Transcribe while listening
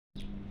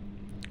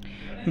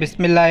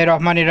বিসমিল্লাহির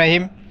রহমানির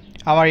রহিম।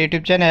 আমার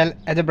YouTube channel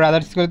as a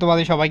brother স্কুলে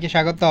তোমাদের সবাইকে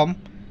স্বাগতম।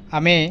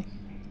 আমি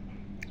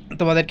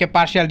তোমাদেরকে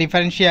পার্শিয়াল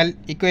ডিফারেন্সিয়াল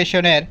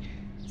ইকুয়েশনের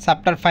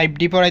চ্যাপ্টার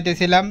 5D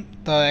পড়াইতেছিলাম।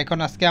 তো এখন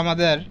আজকে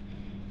আমাদের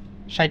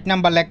 60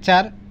 নাম্বার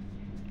লেকচার।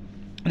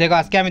 দেখো,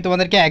 আজকে আমি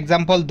তোমাদেরকে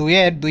এক্সাম্পল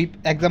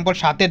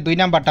 7-এর 2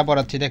 নাম্বারটা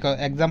পড়াচ্ছি। দেখো,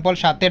 এক্সাম্পল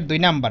 7-এর 2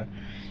 নাম্বার।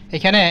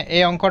 এখানে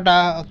এই অঙ্কটা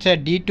হচ্ছে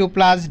d2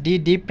 plus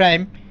D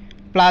prime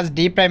plus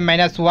D prime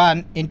minus 1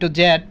 into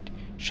Z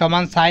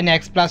সমান সাইন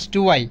এক্স প্লাস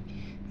 2y।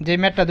 যে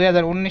ম্যাথটা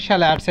 2019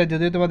 সালে আসছে,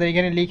 যদিও তোমাদের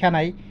এখানে লেখা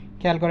নাই,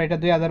 খেয়াল করে এটা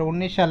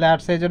 2019 সালে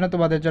আসছে, এই জন্য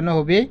তোমাদের জন্য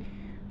খুবই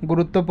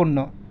গুরুত্বপূর্ণ।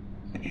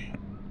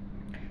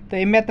 তো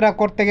এই ম্যাথটা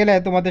করতে গেলে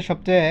তোমাদের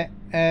সবচেয়ে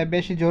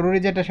বেশি জরুরি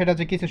যেটা, সেটা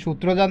হচ্ছে কিছু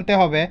সূত্র জানতে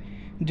হবে।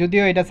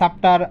 যদিও এটা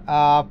চ্যাপ্টার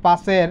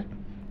 5-এর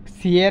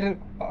সি-এর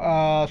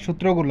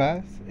সূত্রগুলা,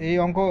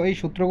 এই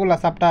সূত্রগুলা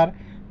চ্যাপ্টার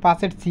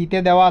 5-এর সিতে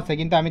দেওয়া আছে,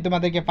 কিন্তু আমি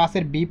তোমাদেরকে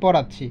 5-এর বি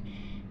পড়াচ্ছি।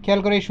 খেয়াল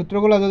করে এই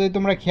সূত্রগুলো যদি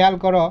তোমরা খেয়াল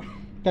করো,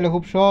 তাহলে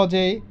খুব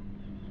সহজেই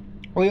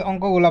ওই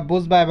অঙ্কগুলো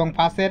বুঝবা এবং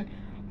 5-এর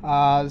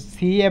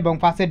সি এবং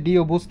 5-এর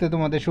ডিও বুঝতে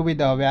তোমাদের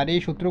সুবিধা হবে। আর এই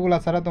সূত্রগুলো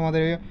ছাড়া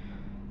তোমাদের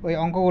ওই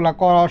অঙ্কগুলো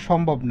করা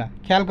সম্ভব না।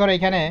 খেয়াল করে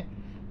এখানে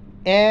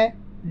A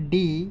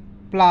D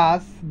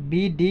plus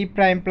B D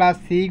prime plus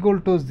C equal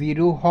to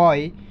 0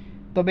 হয়,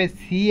 তবে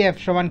সি এফ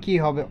সমান কী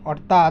হবে,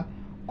 অর্থাৎ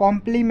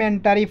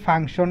কমপ্লিমেন্টারি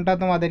ফাংশনটা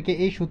তোমাদেরকে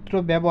এই সূত্র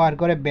ব্যবহার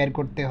করে বের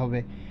করতে হবে।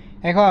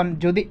 এখন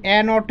যদি এ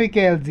নট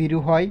ইকুয়াল 0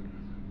 হয়,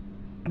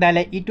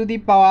 তাহলে ই to the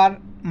power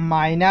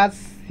minus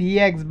C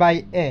x by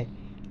এ,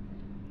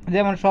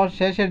 যেমন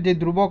শেষের যে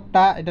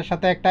ধ্রুবকটা, এটার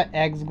সাথে একটা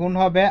এক্স গুণ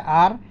হবে,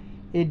 আর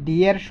এই ডি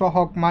এর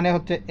সহগ মানে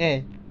হচ্ছে এ,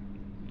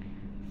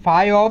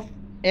 phi of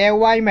A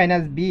Y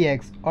minus B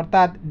x,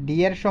 অর্থাৎ ডি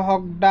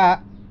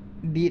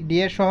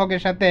এর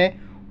সহগের সাথে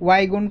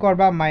ওয়াই গুণ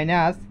করবা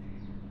মাইনাস,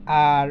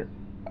 আর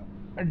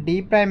ডি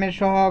প্রাইমের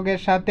সহগের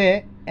সাথে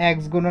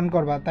এক্স গুণন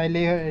করবা, তাইলে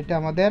এটা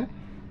আমাদের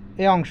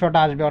এই অংশটা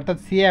আসবে, অর্থাৎ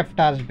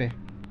সিএফটা আসবে।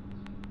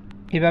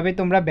 এভাবেই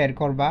তোমরা বের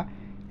করবা।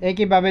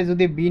 একইভাবে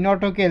যদি বি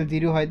নট ইকুয়াল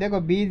 0 হয়, দেখো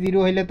বি 0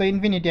 হইলে তো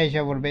ইনফিনিটি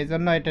এসে পড়বে, এই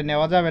জন্য এটা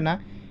নেওয়া যাবে না।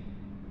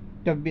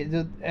 তো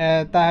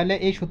তাহলে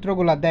এই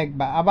সূত্রগুলো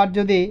দেখবা। আবার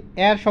যদি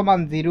এর সমান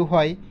 0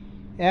 হয়,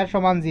 এর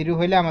সমান 0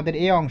 হইলে আমাদের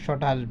এই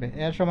অংশটা আসবে,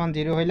 এর সমান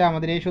 0 হইলে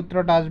আমাদের এই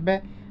সূত্রটা আসবে,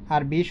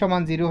 আর বি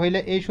সমান 0 হইলে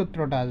এই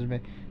সূত্রটা আসবে।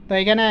 তো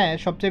এখানে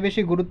সবচেয়ে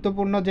বেশি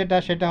গুরুত্বপূর্ণ যেটা,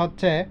 সেটা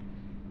হচ্ছে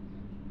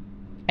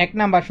 1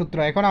 নাম্বার সূত্র।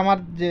 এখন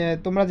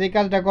তোমরা যে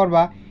কাজটা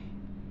করবা,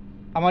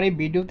 আমার এই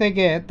ভিডিও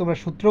থেকে তোমরা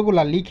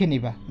সূত্রগুলো লিখে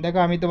নিবা। দেখো,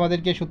 আমি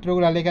তোমাদেরকে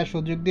সূত্রগুলো লেখার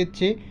সুযোগ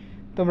দিচ্ছি,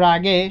 তোমরা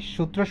আগে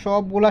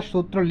সবগুলা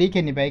সূত্র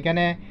লিখে নিবা।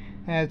 এখানে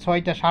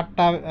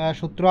 6টা-7টা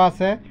সূত্র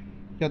আছে,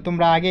 তো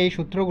তোমরা আগে এই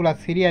সূত্রগুলো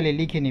সিরিয়ালি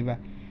লিখে নিবা।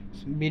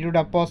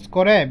 ভিডিওটা পজ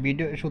করে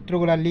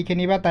সূত্রগুলো লিখে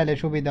নিবা, তাহলে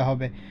সুবিধা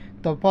হবে।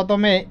 তো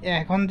প্রথমে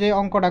এখন যে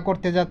অঙ্কটা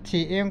করতে যাচ্ছি,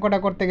 এই অঙ্কটা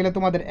করতে গেলে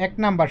তোমাদের 1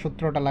 নাম্বার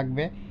সূত্রটা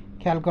লাগবে।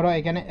 খেয়াল করো,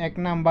 এখানে 1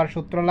 নাম্বার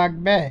সূত্র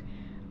লাগবে,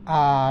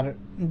 আর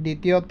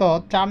দ্বিতীয়ত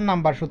 4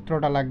 নাম্বার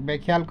সূত্রটা লাগবে।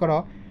 খেয়াল করো,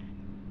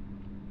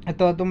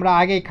 তো তোমরা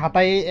আগেই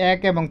খাতায় 1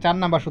 এবং 4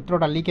 নাম্বার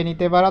সূত্রটা লিখে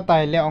নিতে পারো,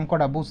 তাহলে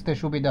অঙ্কটা বুঝতে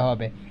সুবিধা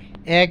হবে।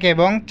 1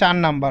 এবং 4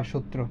 নাম্বার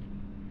সূত্র।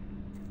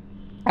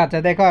 আচ্ছা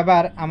দেখো,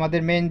 এবার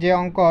আমাদের মেন যে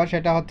অঙ্ক,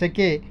 সেটা হচ্ছে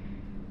কি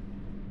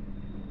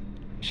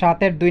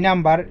 7-এর 2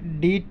 number,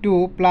 d2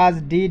 plus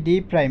D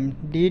prime,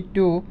 d2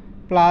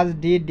 plus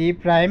D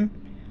prime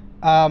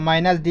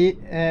minus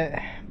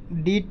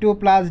d2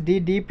 plus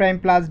D prime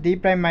plus D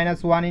prime minus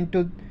 1 into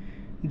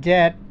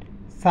Z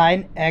sine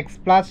x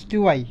plus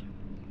 2y,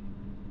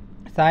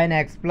 sine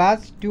x plus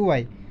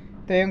 2y।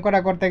 তো এই অঙ্কটা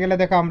করতে গেলে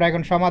দেখো, আমরা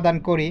এখন সমাধান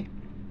করি।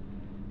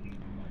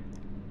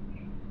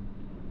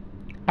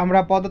 আমরা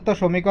প্রদত্ত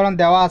সমীকরণ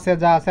দেওয়া আছে,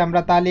 যা আছে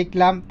আমরা তা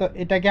লিখলাম। তো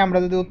এটাকে আমরা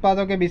যদি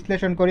উৎপাদকে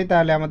বিশ্লেষণ করি,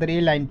 তাহলে আমাদের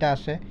এই লাইনটা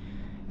আসে।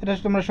 এটা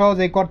তোমরা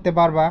সহজেই করতে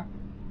পারবা।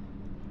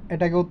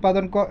 এটাকে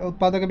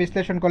উৎপাদকে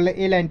বিশ্লেষণ করলে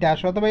এই লাইনটা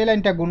আসে, অথবা এই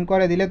লাইনটা গুণ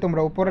করে দিলে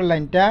তোমরা উপরের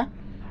লাইনটা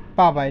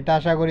পাবা। এটা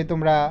আশা করি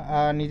তোমরা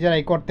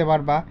নিজেরাই করতে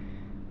পারবা।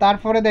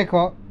 তারপরে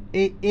দেখো,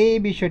 এই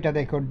বিষয়টা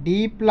দেখো, ডি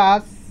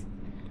প্লাস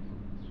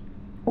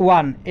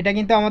 1, এটা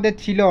কিন্তু আমাদের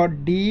ছিল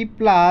D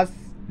plus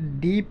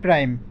D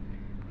prime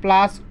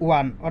plus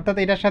 1, অর্থাৎ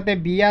এটার সাথে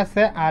বি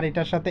আছে আর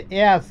এটার সাথে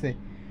এ আছে।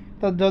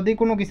 তো যদি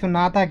কোনো কিছু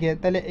না থাকে,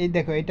 তাহলে এই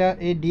দেখো, এটা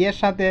এই ডি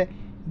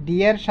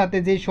এর সাথে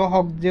যে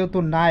সহগ যেহেতু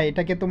নাই,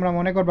 এটাকে তোমরা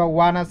মনে করবা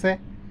 1 আছে,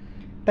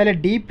 তাহলে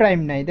ডি প্রাইম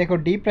নাই। দেখো,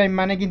 ডি প্রাইম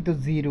মানে কিন্তু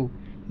 0,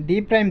 ডি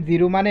প্রাইম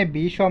 0 মানে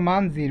বি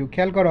সমান 0।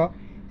 খেয়াল করো,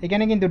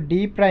 এখানে কিন্তু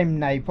ডি প্রাইম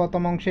নাই,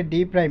 প্রথম অংশে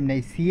ডি প্রাইম নাই,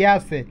 সি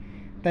আছে,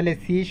 তাহলে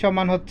সি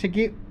সমান হচ্ছে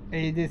কি,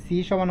 এই যে সি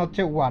সমান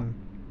হচ্ছে 1।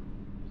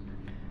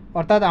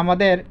 অর্থাৎ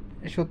আমাদের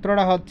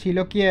সূত্রটা ছিল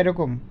কি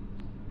এরকম,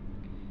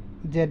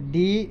 যে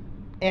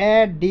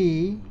D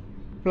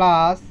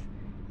plus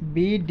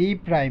B D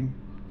prime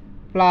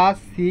plus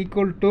C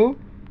equal to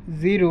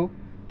 0।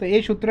 তো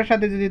এই সূত্রের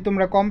সাথে যদি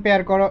তোমরা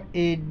কম্পেয়ার করো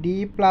এই ডি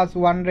প্লাস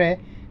 1 রে,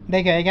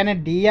 দেখো এখানে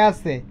ডি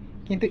আছে,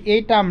 কিন্তু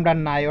এইটা আমরা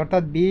নাই,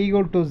 অর্থাৎ বি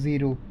ইকুয়াল টু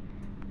 0।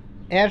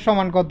 এর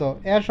সমান কত,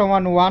 এর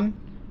সমান 1,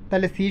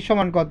 তাহলে সি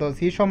সমান কত,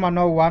 সি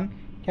সমানও 1।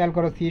 খেয়াল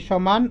করো, সি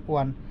সমান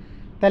 1,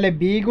 তাহলে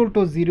বি ইকুয়াল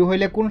টু 0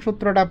 হইলে কোন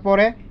সূত্রটা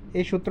পড়ে,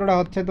 এই সূত্রটা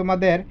হচ্ছে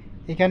তোমাদের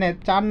এখানে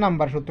 4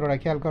 নাম্বার সূত্রটা,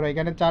 খেয়াল করো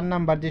এখানে 4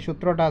 নাম্বার যে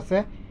সূত্রটা আছে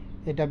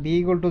এটা b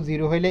 =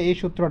 0 হইলে এই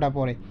সূত্রটা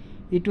পড়ে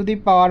e to the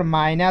power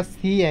minus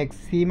C x,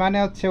 C মানে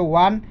হচ্ছে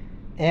 1,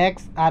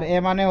 এক্স আর এ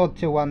মানে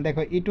হচ্ছে 1।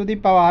 দেখো e to the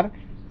power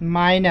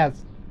minus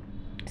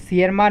C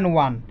এর মান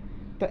 1,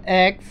 তো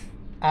এক্স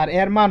আর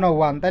এর মানও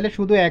 1, তাহলে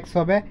শুধু এক্স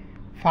হবে।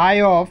 ফাই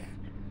অফ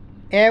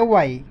এ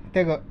ওয়াই,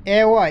 দেখো এ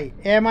ওয়াই,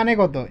 এ মানে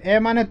কত, এ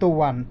মানে তো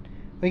 1,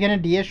 ওইখানে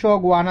ডি এর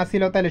সহগ 1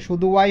 আসছিল, তাহলে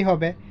শুধু ওয়াই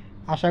হবে।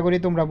 আশা করি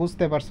তোমরা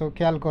বুঝতে পারছো।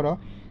 খেয়াল করো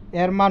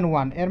এর মান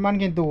 1, এর মান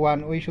কিন্তু 1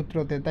 ওই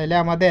সূত্রতে, তাইলে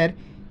আমাদের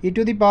ই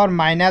to the power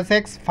minus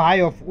x phi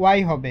of Y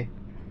হবে।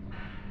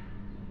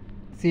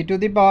 C to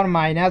the power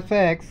minus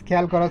x,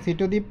 খেয়াল করো C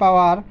to the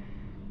power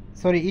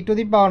E to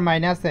the power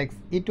minus x,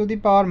 E to the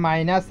power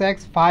minus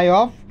x phi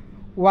of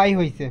Y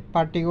হয়েছে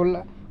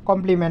particular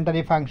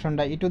complimentary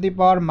ফাংশনটা ই to the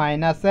power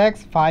minus x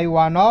phi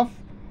 1 of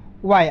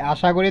Y.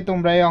 আশা করি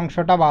তোমরা এই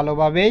অংশটা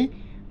ভালোভাবেই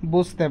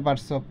বুঝতে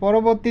পারছো।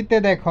 পরবর্তীতে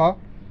দেখো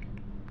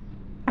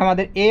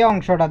আমাদের এই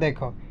অংশটা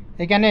দেখো,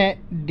 এখানে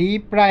D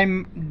prime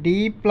D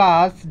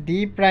plus D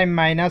prime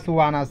minus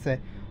 1 আছে,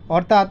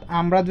 অর্থাৎ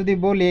আমরা যদি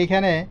বলি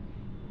এখানে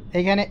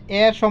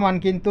এ সমান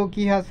কিন্তু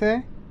কি আছে,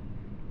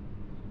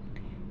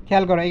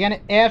 খেয়াল করো এখানে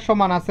এ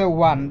সমান আছে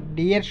 1,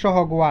 ডি এর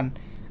সহগ 1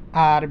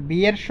 আর বি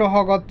এর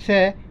সহগ হচ্ছে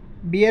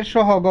বি এর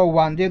সহগও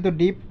 1, যেহেতু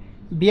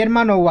বি এর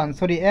মানও 1,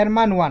 সরি এর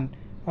মান 1,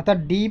 অর্থাৎ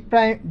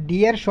ডি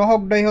এর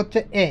সহগটাই হচ্ছে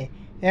এ,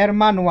 এর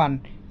মান 1,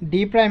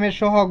 ডি প্রাইমের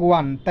সহগ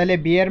 1, তাহলে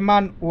বি এর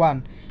মান 1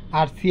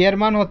 আর সি এর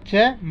মান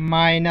হচ্ছে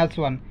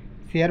 -1,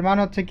 সি এর মান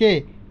হচ্ছে কি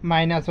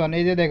 -1।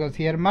 এই যে দেখো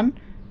সি এর মান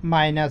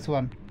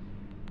 -1,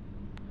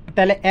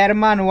 তাহলে এর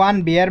মান 1,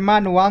 বি এর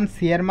মান 1,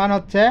 সি এর মান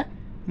হচ্ছে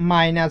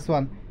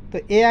 -1। তো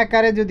এই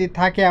আকারে যদি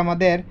থাকে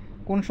আমাদের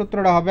কোন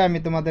সূত্রটা হবে আমি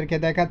তোমাদেরকে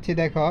দেখাচ্ছি।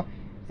 দেখো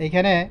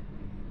এখানে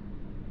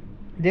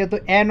যেহেতু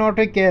এন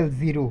অটিক্যাল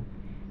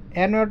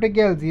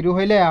 0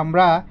 হইলে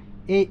আমরা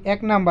এই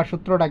 1 নাম্বার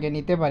সূত্রটাকে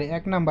নিতে পারি,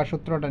 1 নাম্বার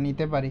সূত্রটা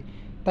নিতে পারি।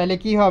 তাহলে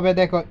কি হবে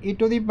দেখো ই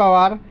টু দি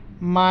পাওয়ার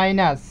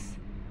মাইনাস,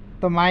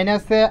 তো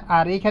মাইনাসে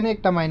আর এখানে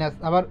একটা মাইনাস,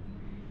 আবার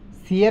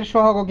সি এর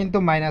সহগও কিন্তু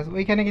মাইনাস,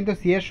 ওইখানে কিন্তু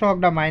সি এর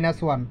সহগটা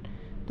 -1,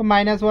 তো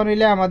 -1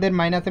 হইলে আমাদের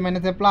মাইনাসে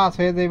মাইনাসে প্লাস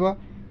হয়ে যাইব।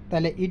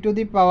 তাহলে ই to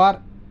the power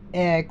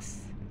x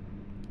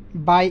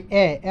by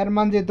এ, এর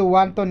মান যেহেতু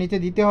 1 তো নিচে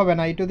দিতে হবে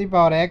না, ই to the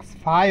power x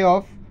phi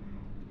of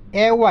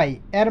A Y,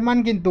 এর মান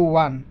কিন্তু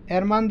 1,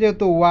 এর মান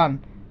যেহেতু 1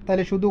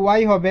 তাহলে শুধু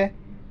ওয়াই হবে,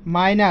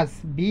 মাইনাস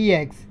বি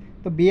এক্স,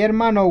 তো বি এর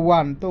মানও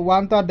 1, তো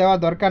 1 তো আর দেওয়া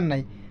দরকার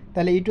নাই,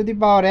 তাহলে ই to the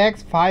power x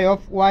phi of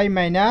Y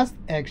minus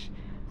x.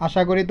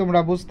 আশা করি তোমরা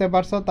বুঝতে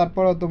পারছো।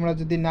 তারপরেও তোমরা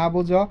যদি না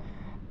বুঝো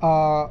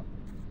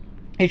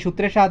এই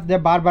সূত্রের সাহায্যে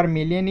বারবার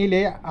মিলিয়ে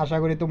নিলে আশা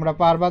করি তোমরা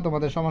পারবা,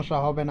 তোমাদের সমস্যা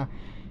হবে না।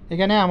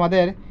 এখানে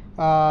আমাদের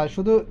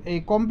শুধু এই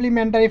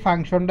কমপ্লিমেন্টারি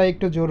ফাংশনটা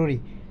একটু জরুরি,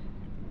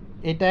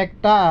 এটা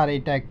একটা আর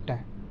এটা একটা,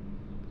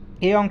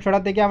 এই অংশটা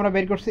থেকে আমরা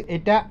বের করছি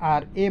এটা,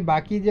 আর এই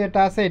বাকি যেটা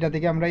আছে এটা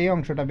থেকে আমরা এই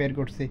অংশটা বের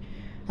করছি,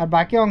 আর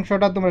বাকি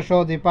অংশটা তোমরা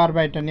সহজেই পারবা,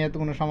 এটা নিয়ে তো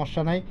কোনো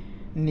সমস্যা নাই,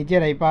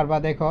 নিজেরাই পারবা।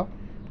 দেখো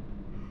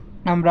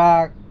আমরা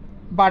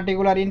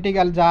পার্টিকুলার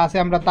ইন্টিগ্রাল যা আছে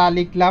আমরা তা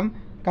লিখলাম,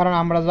 কারণ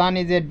আমরা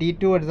জানি যে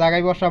d2 এর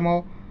জায়গায় বসাবো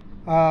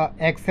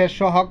এক্সের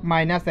সহগ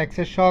মাইনাস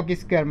এক্সের সহগ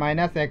স্কোয়ার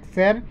মাইনাস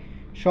এক্সের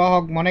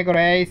সহগ মনে করো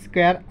এ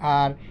স্কোয়ার,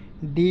 আর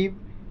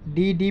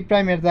ডি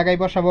প্রাইমের জায়গায়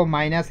বসাবো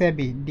মাইনাস এ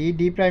বি,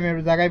 ডি প্রাইমের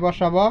জায়গায়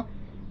বসাবো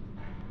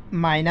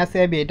মাইনাস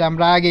এ বি, এটা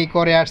আমরা আগেই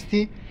করে আসছি।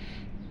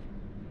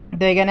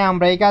 তো এখানে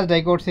আমরা এই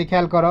কাজটাই করছি।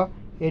 খেয়াল করো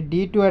এই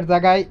d2 এর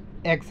জায়গায়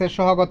এক্সের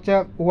সহগ হচ্ছে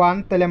 1,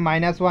 তাহলে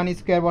 -1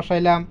 স্কোয়ার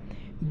বসাইলাম,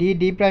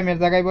 ডি প্রাইমের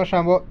জায়গায়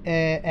বসাবো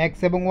এক্স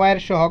এবং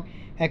ওয়াইয়ের সহগ,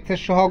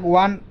 এক্সের সহগ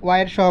 1,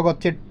 ওয়াইয়ের সহগ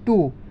হচ্ছে 2,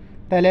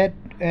 তাহলে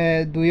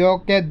 2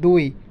 কে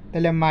 2,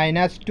 তাহলে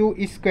 -2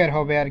 স্কোয়ার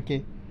হবে আর কি।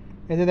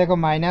 এই যে দেখো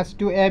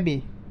 -2 A B,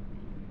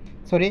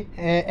 sorry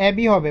A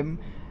B হবে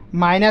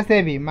মাইনাস এ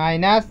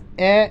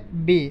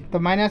বি, তো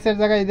মাইনাসের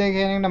জায়গায়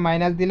দেখে একটা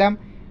মাইনাস দিলাম,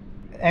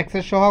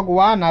 এক্সের সহগ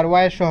 1 আর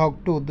ওয়াইয়ের সহগ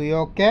 2,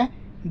 2 কে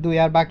 2,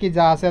 আর বাকি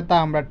যা আছে তা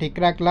আমরা ঠিক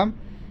রাখলাম।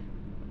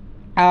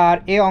 আর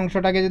এই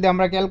অংশটাকে যদি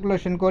আমরা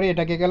ক্যালকুলেশন করি,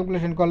 এটাকে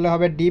ক্যালকুলেশন করলে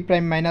হবে ডি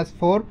প্রাইম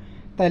 -4,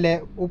 তাহলে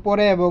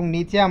উপরে এবং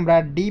নিচে আমরা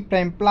ডি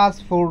প্রাইম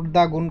 +4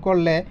 দা গুণ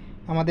করলে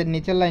আমাদের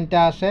নিচের লাইনটা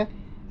আসে,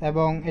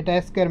 এবং এটা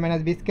স্কোয়ার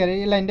মাইনাস বি স্কোয়ার,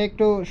 এই লাইনটা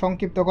একটু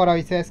সংক্ষিপ্ত করা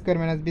হয়েছে, স্কোয়ার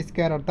মাইনাস বি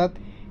স্কোয়ার অর্থাৎ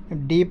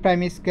ডি প্রাইম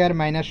স্কোয়ার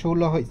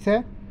 -16 হয়েছে।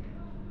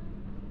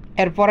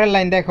 এরপরের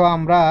লাইন দেখো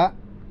আমরা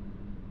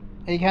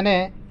এইখানে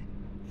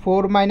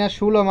 4 -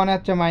 16 মানে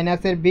হচ্ছে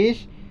 -20,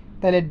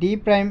 তাহলে ডি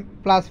প্রাইম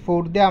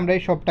 +4 দিয়ে আমরা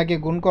এই সবটাকে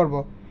গুণ করব।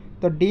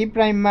 তো ডি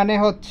প্রাইম মানে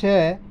হচ্ছে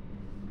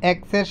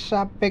এক্সের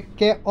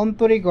সাপেক্ষে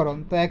অন্তরীকরণ,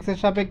 তো এক্সের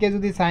সাপেক্ষে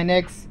যদি সাইন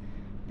এক্স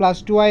প্লাস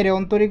 2i রে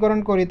অন্তরীকরণ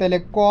করি তাহলে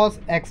কস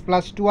এক্স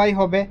প্লাস 2i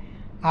হবে,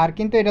 আর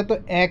কিন্তু এটা তো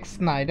এক্স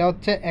না, এটা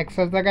হচ্ছে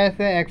এক্সের জায়গায়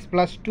আছে এক্স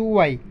প্লাস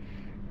 2y,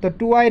 তো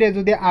 2i রে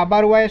যদি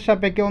আবার ওয়াইয়ের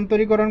সাপেক্ষে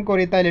অন্তরীকরণ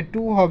করি তাহলে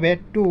 2 হবে,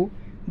 2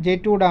 যে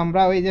 2টা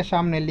আমরা ওই যে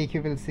সামনে লিখে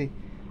ফেলছি,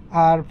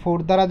 আর 4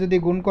 দ্বারা যদি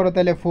গুণ করো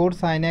তাহলে 4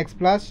 সাইন এক্স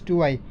প্লাস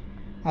 2i।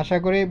 আশা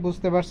করি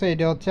বুঝতে পারছো,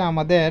 এটা হচ্ছে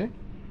আমাদের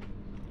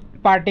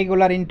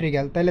পার্টিকুলার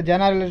ইন্টিগ্রাল। তাহলে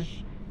জেনারেল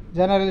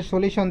জেনারেল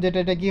সলিউশন যেটা,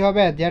 এটা কী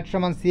হবে, জেড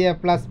সমান সিএফ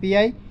প্লাস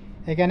পিআই।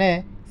 এখানে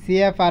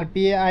সিএফ আর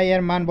পিআই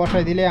এর মান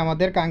বসাই দিলে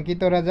আমাদের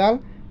কাঙ্ক্ষিত রেজাল্ট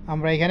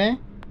আমরা এখানে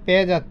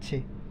পেয়ে যাচ্ছি।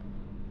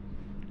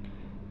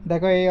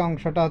 দেখো এই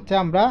অংশটা হচ্ছে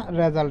আমরা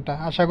রেজাল্টটা,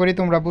 আশা করি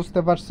তোমরা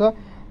বুঝতে পারছো।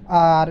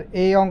 আর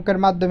এই অঙ্কের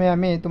মাধ্যমে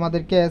আমি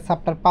তোমাদেরকে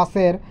চ্যাপ্টার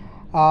 5-এর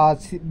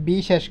বি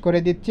শেষ করে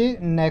দিচ্ছি।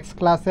 নেক্সট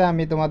ক্লাসে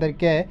আমি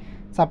তোমাদেরকে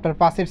চ্যাপ্টার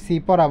 5-এর সি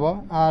পড়াবো।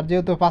 আর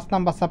যেহেতু 5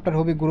 নাম্বার চ্যাপ্টার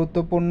খুবই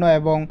গুরুত্বপূর্ণ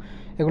এবং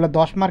এগুলো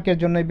 10 মার্কের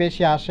জন্যই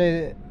বেশি আসে,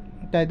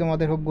 তাই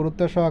তোমাদের খুব গুরুত্ব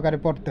সহকারে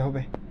পড়তে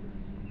হবে।